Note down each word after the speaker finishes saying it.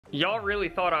Y'all really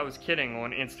thought I was kidding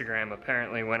on Instagram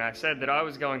apparently when I said that I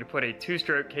was going to put a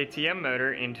 2-stroke KTM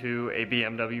motor into a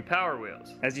BMW Power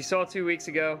Wheels. As you saw 2 weeks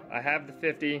ago, I have the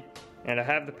 50 and I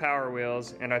have the Power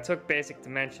Wheels, and I took basic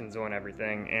dimensions on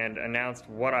everything and announced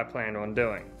what I planned on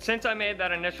doing. Since I made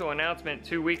that initial announcement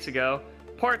 2 weeks ago,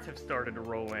 parts have started to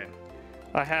roll in.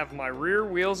 I have my rear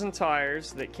wheels and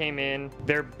tires that came in.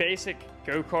 They're basic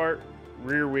go-kart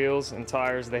rear wheels and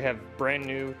tires. They have brand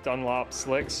new Dunlop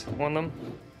slicks on them.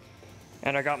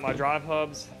 And I got my drive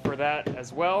hubs for that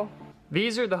as well.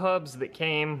 These are the hubs that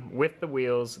came with the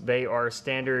wheels. They are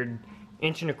standard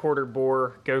 1.25"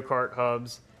 bore go-kart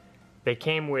hubs. They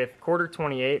came with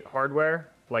 1/4-28 hardware,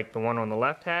 like the one on the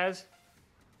left has.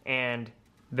 And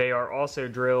they are also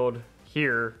drilled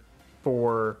here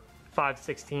for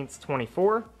 5/16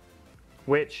 24,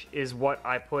 which is what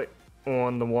I put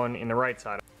on the one in the right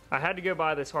side. I had to go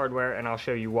buy this hardware and I'll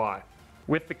show you why.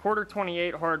 With the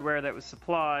 1/4-28 hardware that was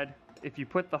supplied, if you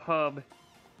put the hub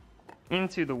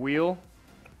into the wheel,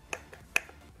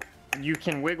 you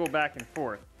can wiggle back and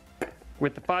forth.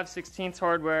 With the 5/16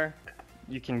 hardware,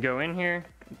 you can go in here,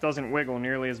 it doesn't wiggle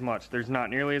nearly as much. There's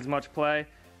not nearly as much play.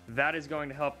 That is going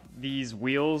to help these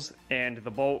wheels and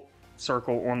the bolt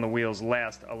circle on the wheels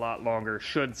last a lot longer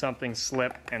should something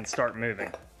slip and start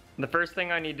moving. The first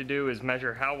thing I need to do is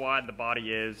measure how wide the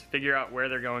body is, figure out where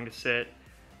they're going to sit,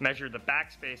 measure the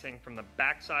back spacing from the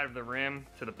back side of the rim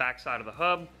to the back side of the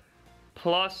hub,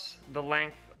 plus the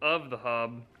length of the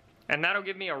hub, and that'll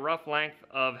give me a rough length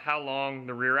of how long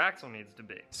the rear axle needs to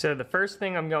be. So the first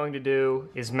thing I'm going to do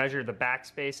is measure the back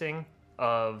spacing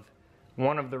of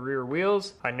one of the rear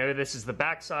wheels. I know this is the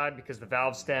back side because the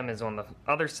valve stem is on the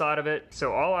other side of it.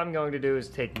 So all I'm going to do is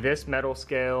take this metal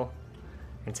scale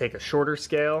and take a shorter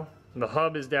scale. The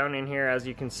hub is down in here, as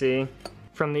you can see.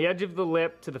 From the edge of the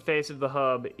lip to the face of the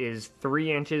hub is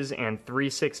 3 inches and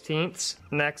 3/16.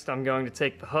 Next, I'm going to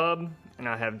take the hub, and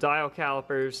I have dial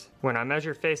calipers. When I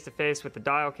measure face to face with the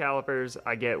dial calipers,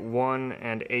 I get 1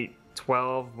 and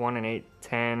 8/12, 1 and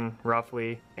 8/10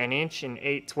 roughly. 1 inch and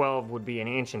 8/12 would be 1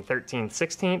 inch and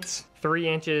 13/16. 3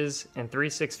 inches and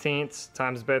 3/16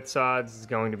 times both sides is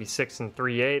going to be 6 and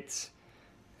 3/8.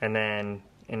 And then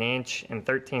 1 inch and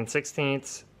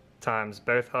 13/16 times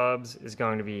both hubs is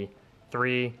going to be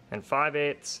 3 and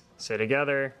 5/8. So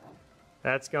together,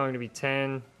 that's going to be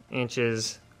 10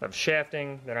 inches of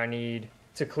shafting that I need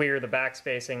to clear the back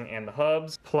spacing and the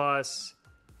hubs. Plus,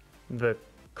 the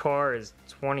car is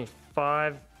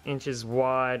 25 inches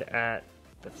wide at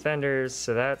the fenders,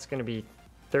 so that's going to be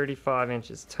 35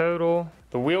 inches total.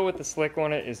 The wheel with the slick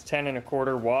on it is 10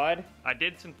 1/4 wide. I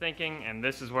did some thinking, and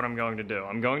this is what I'm going to do.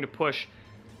 I'm going to push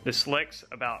the slicks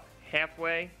about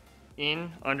halfway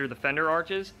in under the fender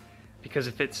arches, because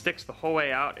if it sticks the whole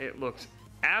way out, it looks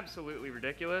absolutely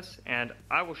ridiculous, and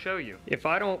I will show you. If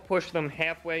I don't push them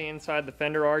halfway inside the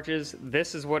fender arches,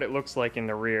 this is what it looks like in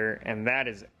the rear, and that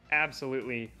is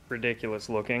absolutely ridiculous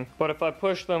looking. But if I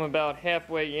push them about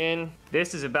halfway in,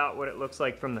 this is about what it looks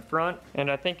like from the front, and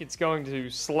I think it's going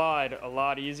to slide a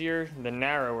lot easier the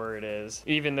narrower it is,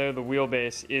 even though the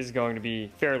wheelbase is going to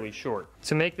be fairly short.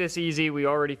 To make this easy, we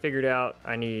already figured out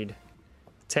I need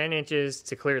 10 inches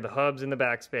to clear the hubs and the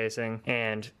back spacing,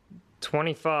 and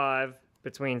 25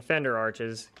 between fender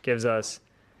arches gives us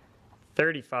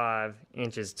 35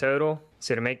 inches total.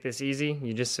 So to make this easy,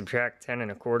 you just subtract 10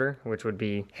 1/4, which would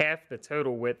be half the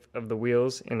total width of the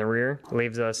wheels in the rear.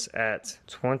 Leaves us at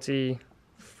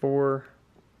 24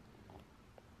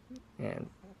 and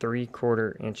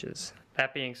 3/4 inches.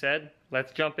 That being said,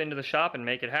 let's jump into the shop and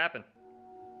make it happen.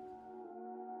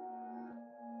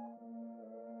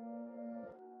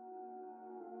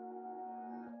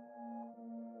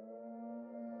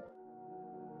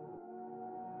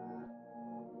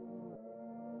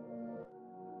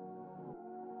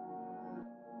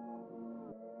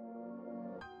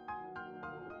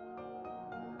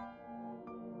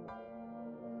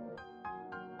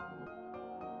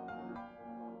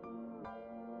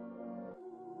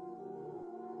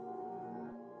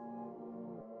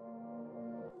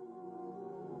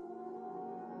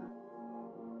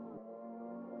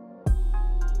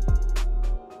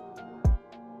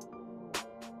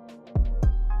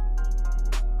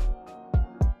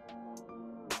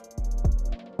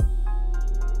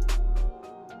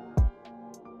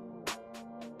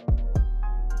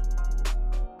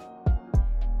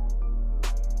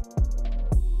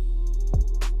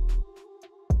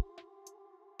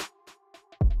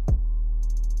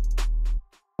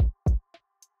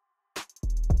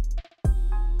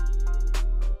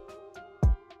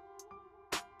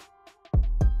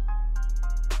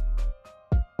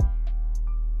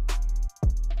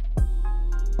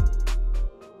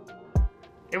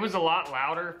 was a lot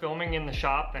louder filming in the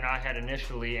shop than I had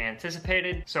initially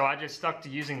anticipated, so I just stuck to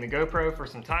using the GoPro for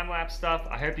some time-lapse stuff.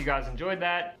 I hope you guys enjoyed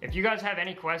that. If you guys have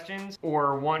any questions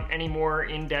or want any more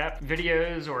in-depth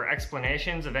videos or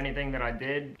explanations of anything that I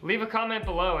did, leave a comment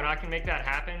below and I can make that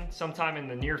happen sometime in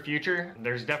the near future.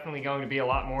 There's definitely going to be a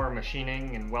lot more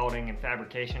machining and welding and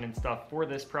fabrication and stuff for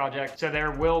this project, so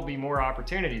there will be more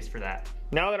opportunities for that.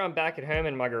 Now that I'm back at home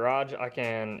in my garage, I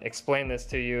can explain this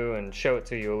to you and show it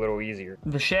to you a little easier.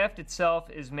 The shaft itself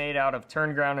is made out of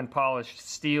turned ground and polished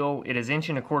steel. It is 1¼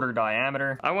 inch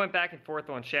diameter. I went back and forth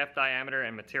on shaft diameter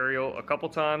and material a couple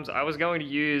times. I was going to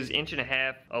use 1½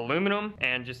 inch aluminum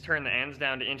and just turn the ends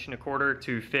down to 1¼ inch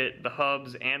to fit the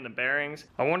hubs and the bearings.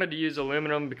 I wanted to use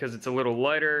aluminum because it's a little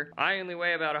lighter. I only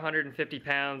weigh about 150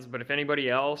 pounds, but if anybody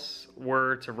else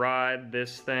were to ride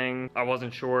this thing, I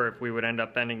wasn't sure if we would end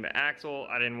up bending the axle.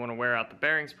 I didn't want to wear out the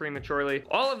bearings prematurely.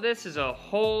 All of this is a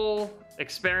whole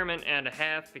experiment and a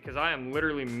half because I am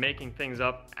literally making things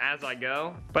up as I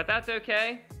go. But that's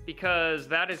okay because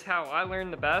that is how I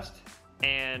learn the best,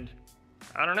 and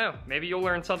I don't know, maybe you'll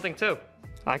learn something too.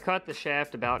 I cut the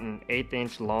shaft about 1/8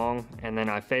 inch long, and then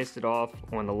I faced it off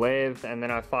on the lathe, and then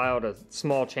I filed a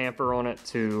small chamfer on it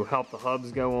to help the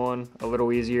hubs go on a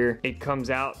little easier. It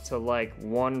comes out to like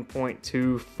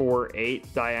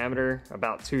 1.248 diameter,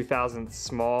 about 2/1000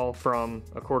 small from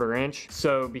 1/4 inch.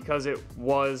 So because it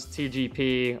was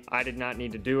TGP, I did not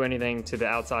need to do anything to the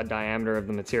outside diameter of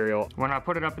the material. When I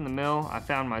put it up in the mill, I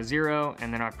found my zero,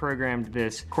 and then I programmed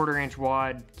this 1/4 inch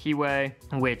wide keyway,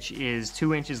 which is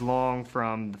 2 inches long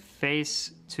from the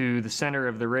face to the center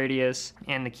of the radius,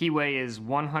 and the keyway is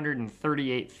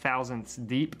 138 thousandths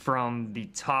deep from the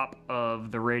top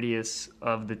of the radius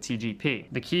of the TGP.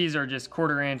 The keys are just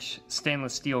 1/4 inch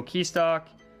stainless steel key stock.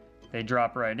 They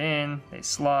drop right in, they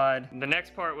slide. The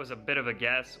next part was a bit of a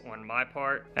guess on my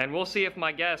part, and we'll see if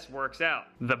my guess works out.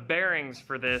 The bearings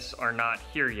for this are not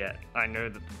here yet. I know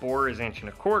that the bore is 1¼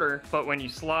 inch, but when you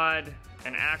slide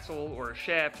an axle or a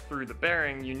shaft through the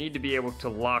bearing, you need to be able to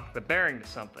lock the bearing to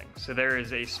something. So there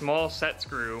is a small set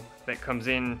screw that comes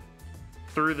in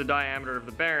through the diameter of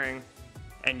the bearing,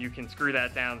 and you can screw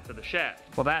that down to the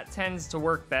shaft. Well, that tends to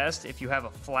work best if you have a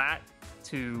flat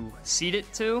to seat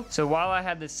it to. So while I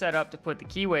had this set up to put the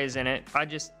keyways in it, I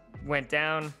just went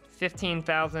down 15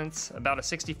 thousandths, about a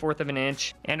 1/64 of an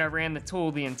inch, and I ran the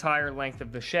tool the entire length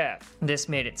of the shaft. This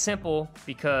made it simple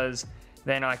because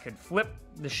then I could flip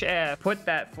the shaft, put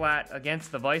that flat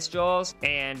against the vice jaws,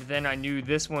 and then I knew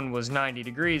this one was 90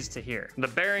 degrees to here. The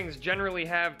bearings generally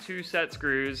have 2 set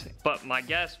screws, but my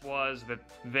guess was that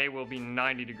they will be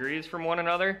 90 degrees from one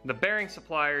another. The bearing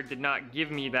supplier did not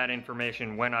give me that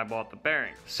information when I bought the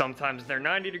bearing. Sometimes they're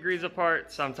 90 degrees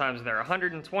apart, sometimes they're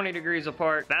 120 degrees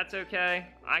apart. That's okay,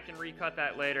 I can recut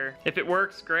that later. If it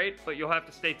works, great, but you'll have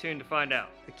to stay tuned to find out.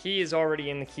 The key is already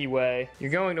in the keyway. You're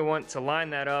going to want to line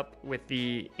that up with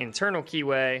the internal keyway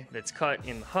that's cut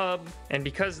in the hub, and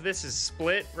because this is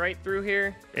split right through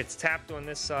here, it's tapped on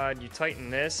this side, you tighten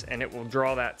this and it will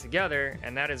draw that together,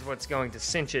 and that is what's going to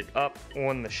cinch it up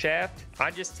on the shaft.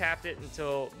 I just tapped it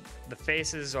until the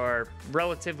faces are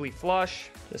relatively flush.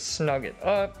 Just snug it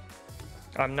up.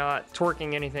 I'm not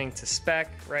torquing anything to spec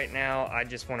right now, I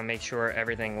just want to make sure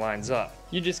everything lines up.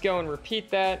 You just go and repeat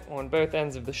that on both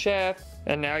ends of the shaft,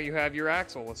 and now you have your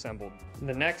axle assembled.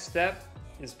 The next step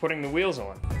is putting the wheels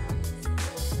on.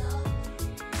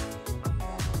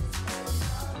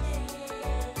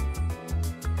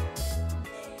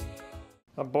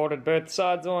 I bolted both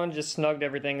sides on, just snugged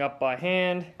everything up by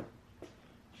hand.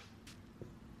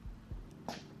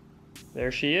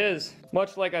 There she is.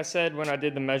 Much like I said when I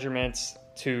did the measurements,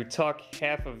 to tuck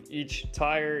half of each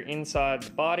tire inside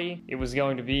the body, it was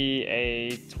going to be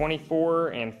a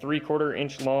 24¾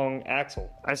 inch long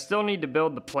axle. I still need to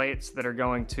build the plates that are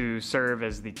going to serve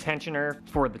as the tensioner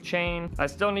for the chain. I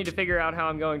still need to figure out how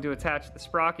I'm going to attach the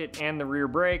sprocket and the rear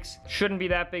brakes. Shouldn't be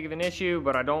that big of an issue,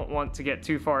 but I don't want to get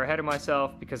too far ahead of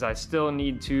myself because I still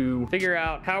need to figure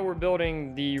out how we're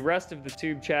building the rest of the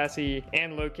tube chassis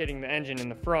and locating the engine in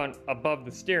the front above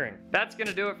the steering. That's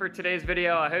gonna do it for today's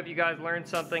video. I hope you guys learned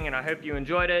something and I hope you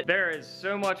enjoyed it. There is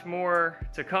so much more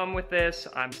to come with this.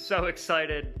 I'm so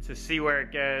excited to see where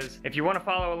it goes. If you want to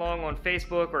follow along on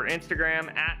Facebook or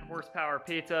Instagram at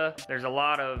horsepowerpizza, there's a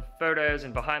lot of photos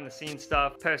and behind the scenes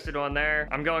stuff posted on there.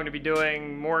 I'm going to be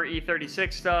doing more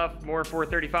E36 stuff, more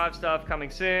 435 stuff coming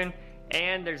soon.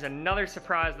 And there's another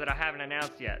surprise that I haven't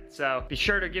announced yet. So be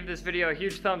sure to give this video a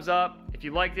huge thumbs up. If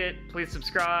you liked it, please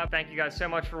subscribe. Thank you guys so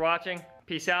much for watching.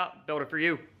 Peace out, build it for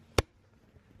you.